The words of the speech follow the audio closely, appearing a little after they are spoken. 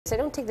commutes. I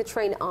don't take the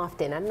train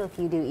often. I don't know if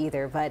you do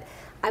either, but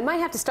I might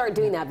have to start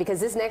doing that because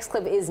this next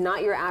clip is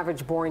not your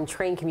average boring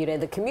train commuter.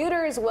 The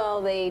commuters,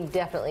 well, they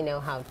definitely know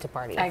how to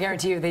party. I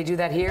guarantee you, if they do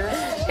that here,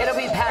 it'll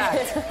be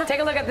packed. Take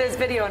a look at this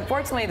video.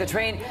 Unfortunately, the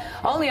train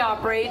only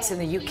operates in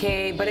the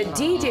UK, but a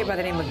DJ by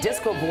the name of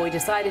Disco Boy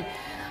decided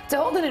to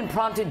hold an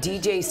impromptu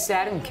DJ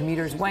set, and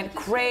commuters went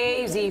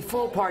crazy,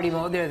 full party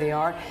mode. There they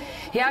are.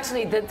 He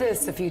actually did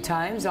this a few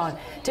times on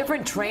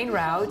different train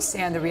routes,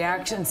 and the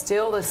reaction's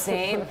still the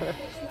same.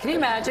 Can you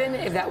imagine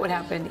if that would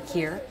happen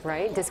here?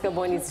 Right? Disco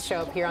Boy needs to show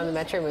up here on the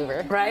Metro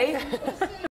Mover. Right?